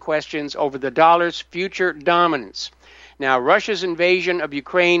 raising questions over the dollar's future dominance. Now, Russia's invasion of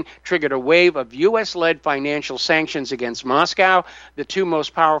Ukraine triggered a wave of U.S.-led financial sanctions against Moscow. The two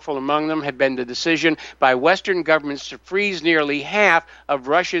most powerful among them have been the decision by Western governments to freeze nearly half of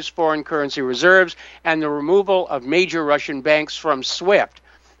Russia's foreign currency reserves and the removal of major Russian banks from SWIFT.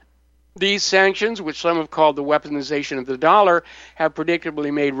 These sanctions, which some have called the weaponization of the dollar, have predictably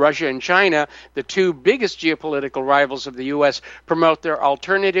made Russia and China, the two biggest geopolitical rivals of the U.S., promote their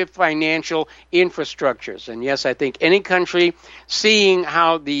alternative financial infrastructures. And yes, I think any country seeing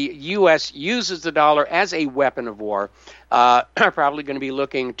how the U.S. uses the dollar as a weapon of war are probably going to be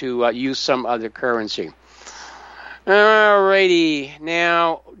looking to use some other currency. Alrighty.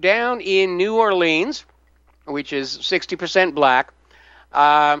 Now, down in New Orleans, which is 60% black,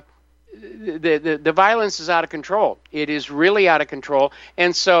 the violence is out of control. It is really out of control.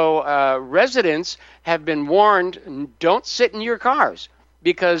 And so residents have been warned, don't sit in your cars,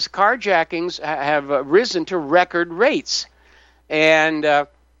 because carjackings have risen to record rates. And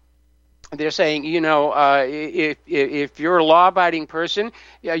they're saying, if you're a law-abiding person,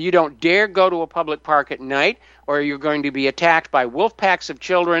 you don't dare go to a public park at night, or you're going to be attacked by wolf packs of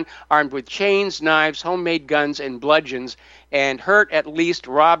children armed with chains, knives, homemade guns, and bludgeons, and hurt at least,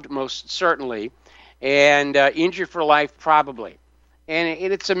 robbed most certainly, and injured for life probably. And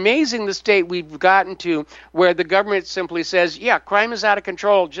it's amazing the state we've gotten to where the government simply says, yeah, crime is out of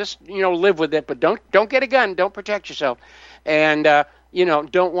control, just, live with it, but don't get a gun, don't protect yourself, and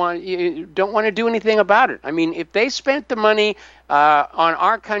don't want to do anything about it. I mean, if they spent the money on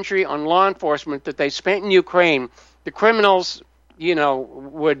our country, on law enforcement that they spent in Ukraine, the criminals,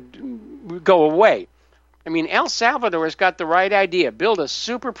 would go away. I mean, El Salvador has got the right idea. Build a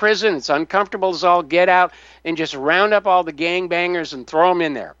super prison. It's uncomfortable as all get out, and just round up all the gangbangers and throw them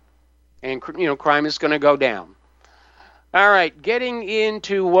in there. And, crime is going to go down. All right, getting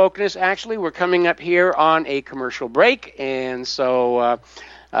into wokeness. Actually, we're coming up here on a commercial break, and so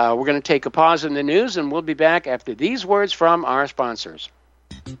we're going to take a pause in the news, and we'll be back after these words from our sponsors.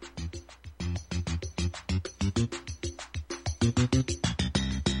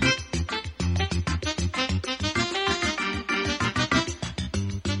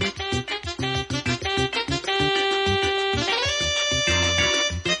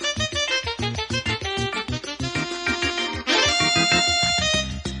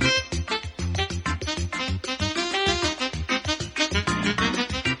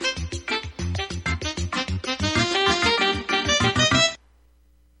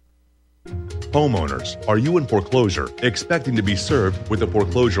 Homeowners, are you in foreclosure, expecting to be served with a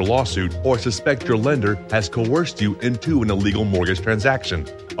foreclosure lawsuit, or suspect your lender has coerced you into an illegal mortgage transaction?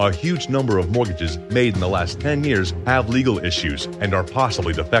 A huge number of mortgages made in the last 10 years have legal issues and are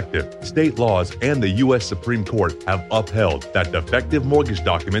possibly defective. State laws and the U.S. Supreme Court have upheld that defective mortgage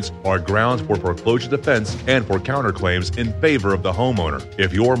documents are grounds for foreclosure defense and for counterclaims in favor of the homeowner.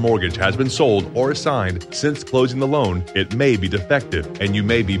 If your mortgage has been sold or assigned since closing the loan, it may be defective and you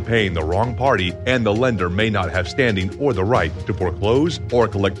may be paying the wrong party, and the lender may not have standing or the right to foreclose or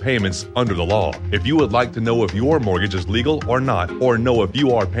collect payments under the law. If you would like to know if your mortgage is legal or not, or know if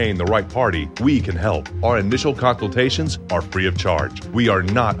you are paying the right party, we can help. Our initial consultations are free of charge. We are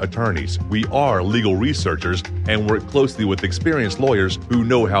not attorneys. We are legal researchers and work closely with experienced lawyers who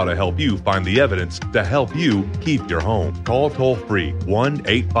know how to help you find the evidence to help you keep your home. Call toll-free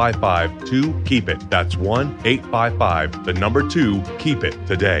 1-855-2-KEEP-IT. That's 1-855-2-KEEP-IT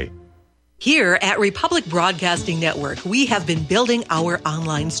today. Here at Republic Broadcasting Network, we have been building our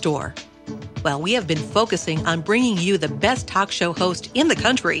online store. Well, we have been focusing on bringing you the best talk show host in the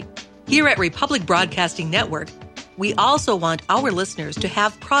country. Here at Republic Broadcasting Network, we also want our listeners to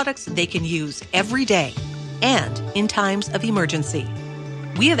have products they can use every day and in times of emergency.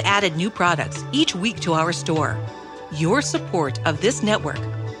 We have added new products each week to our store. Your support of this network,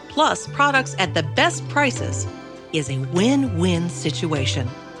 plus products at the best prices, is a win-win situation.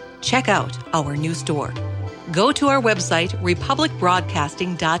 Check out our new store. Go to our website,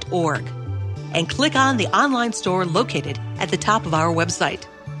 republicbroadcasting.org, and click on the online store located at the top of our website.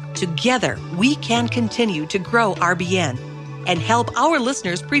 Together, we can continue to grow RBN and help our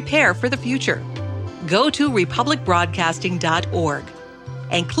listeners prepare for the future. Go to republicbroadcasting.org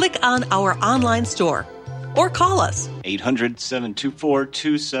and click on our online store or call us.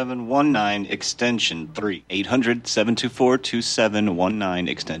 800-724-2719, extension 3. 800-724-2719,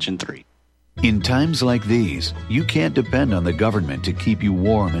 extension 3. In times like these, you can't depend on the government to keep you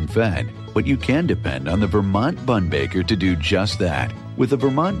warm and fed, but you can depend on the Vermont Bun Baker to do just that. With the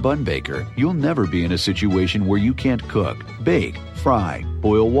Vermont Bun Baker, you'll never be in a situation where you can't cook, bake, fry,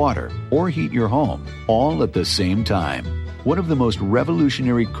 boil water, or heat your home, all at the same time. One of the most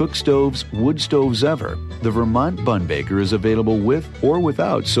revolutionary cook stoves, wood stoves ever, the Vermont Bun Baker is available with or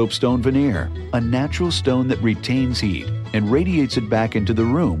without soapstone veneer, a natural stone that retains heat and radiates it back into the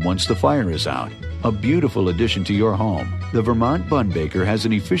room once the fire is out. A beautiful addition to your home, the Vermont Bun Baker has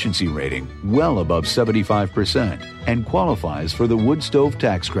an efficiency rating well above 75% and qualifies for the wood stove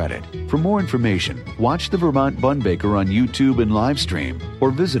tax credit. For more information, watch the Vermont Bun Baker on YouTube and live stream, or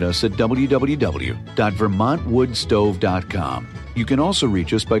visit us at www.vermontwoodstove.com. You can also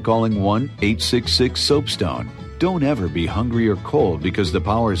reach us by calling 1-866-SOAPSTONE. Don't ever be hungry or cold because the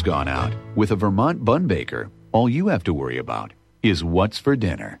power's gone out. With a Vermont Bun Baker, all you have to worry about is what's for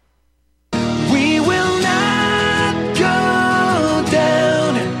dinner. We will not go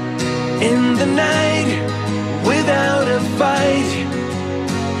down in the night without a fight.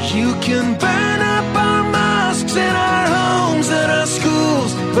 You can burn up our mosques and our homes and our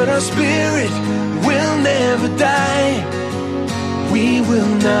schools, but our spirit will never die. We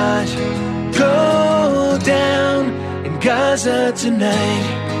will not go down in Gaza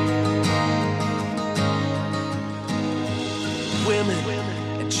tonight.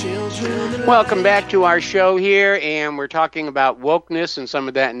 Welcome back to our show here, and we're talking about wokeness and some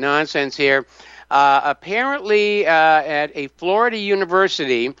of that nonsense here. Apparently, at a Florida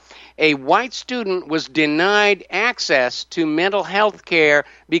university, a white student was denied access to mental health care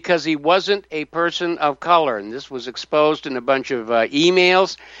because he wasn't a person of color. And this was exposed in a bunch of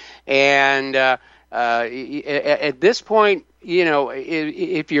emails. And at this point, you know,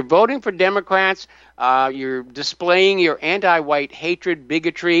 if you're voting for Democrats, you're displaying your anti-white hatred,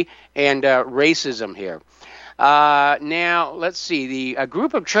 bigotry, and racism here. Now, let's see. A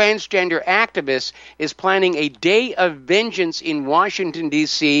group of transgender activists is planning a day of vengeance in Washington,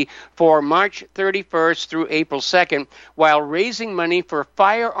 D.C. for March 31st through April 2nd, while raising money for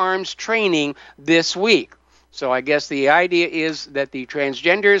firearms training this week. So I guess the idea is that the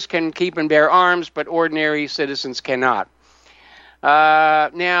transgenders can keep and bear arms, but ordinary citizens cannot.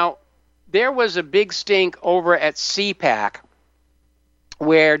 Now, there was a big stink over at CPAC,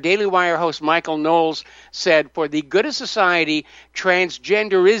 where Daily Wire host Michael Knowles said, for the good of society,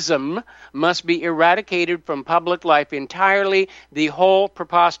 transgenderism must be eradicated from public life entirely, the whole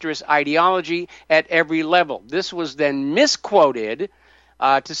preposterous ideology at every level. This was then misquoted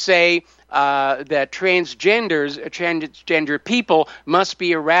to say that transgender people must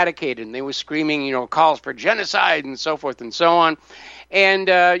be eradicated. And they were screaming, you know, calls for genocide and so forth and so on. And,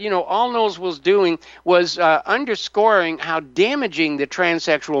 you know, all Knowles was doing was underscoring how damaging the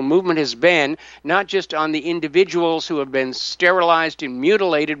transsexual movement has been, not just on the individuals who have been sterilized and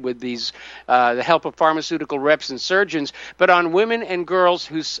mutilated with these the help of pharmaceutical reps and surgeons, but on women and girls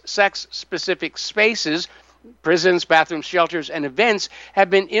whose sex-specific spaces, prisons, bathrooms, shelters, and events have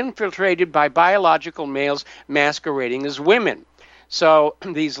been infiltrated by biological males masquerading as women. So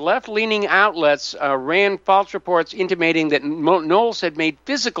these left-leaning outlets ran false reports intimating that Knowles had made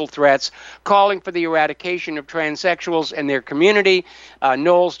physical threats, calling for the eradication of transsexuals and their community.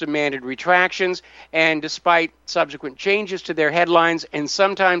 Knowles demanded retractions, and despite subsequent changes to their headlines and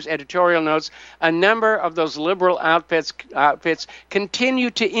sometimes editorial notes, a number of those liberal outfits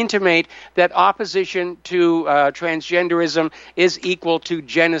continue to intimate that opposition to transgenderism is equal to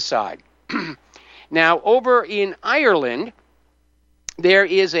genocide. Now, over in Ireland, there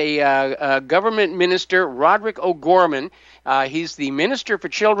is a government minister, Roderick O'Gorman. He's the Minister for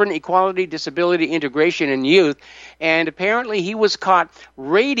Children, Equality, Disability, Integration, and Youth. And apparently he was caught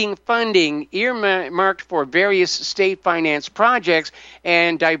raiding funding earmarked for various state-financed projects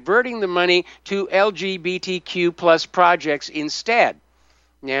and diverting the money to LGBTQ plus projects instead.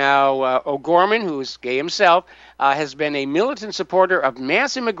 Now, O'Gorman, who is gay himself, has been a militant supporter of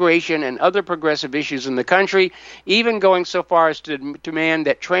mass immigration and other progressive issues in the country, even going so far as to demand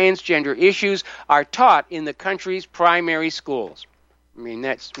that transgender issues are taught in the country's primary schools. I mean,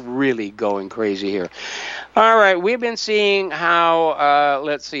 that's really going crazy here. All right, we've been seeing how,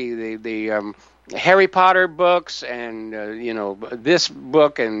 let's see, the Harry Potter books and, you know, this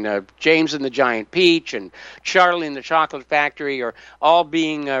book and James and the Giant Peach and Charlie and the Chocolate Factory are all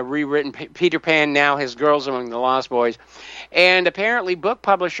being rewritten. Peter Pan now has Girls Among the Lost Boys. And apparently book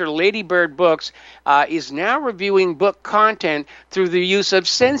publisher Lady Bird Books is now reviewing book content through the use of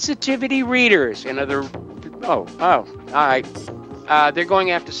sensitivity readers and other... all right. They're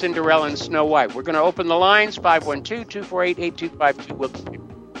going after Cinderella and Snow White. We're going to open the lines, 512-248-8252. We'll...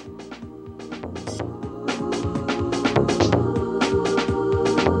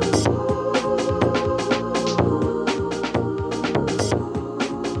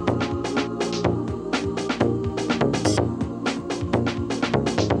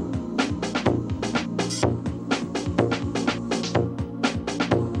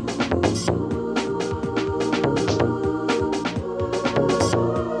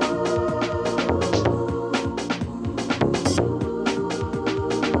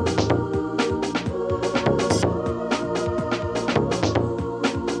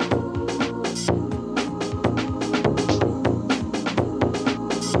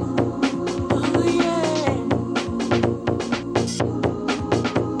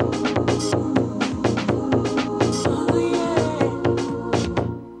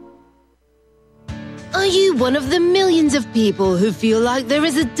 One of the millions of people who feel like there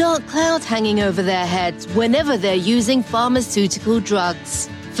is a dark cloud hanging over their heads whenever they're using pharmaceutical drugs.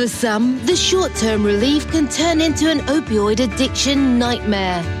 For some, the short-term relief can turn into an opioid addiction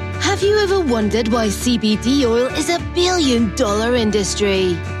nightmare. Have you ever wondered why CBD oil is a billion-dollar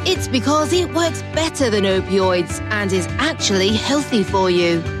industry? It's because it works better than opioids and is actually healthy for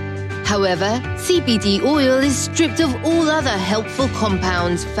you. However, CBD oil is stripped of all other helpful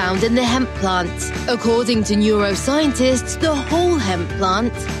compounds found in the hemp plant. According to neuroscientists, the whole hemp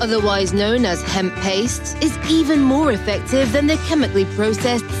plant, otherwise known as hemp paste, is even more effective than the chemically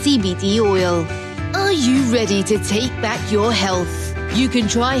processed CBD oil. Are you ready to take back your health? You can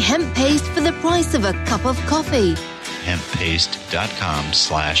try hemp paste for the price of a cup of coffee.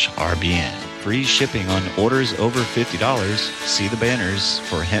 Hemppaste.com/RBN. Free shipping on orders over $50. See the banners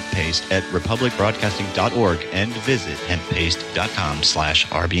for hemp paste at republicbroadcasting.org and visit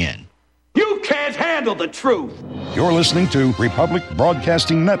hemppaste.com/RBN. You can't handle the truth. You're listening to Republic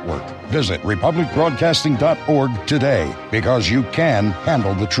Broadcasting Network. Visit republicbroadcasting.org today because you can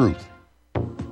handle the truth.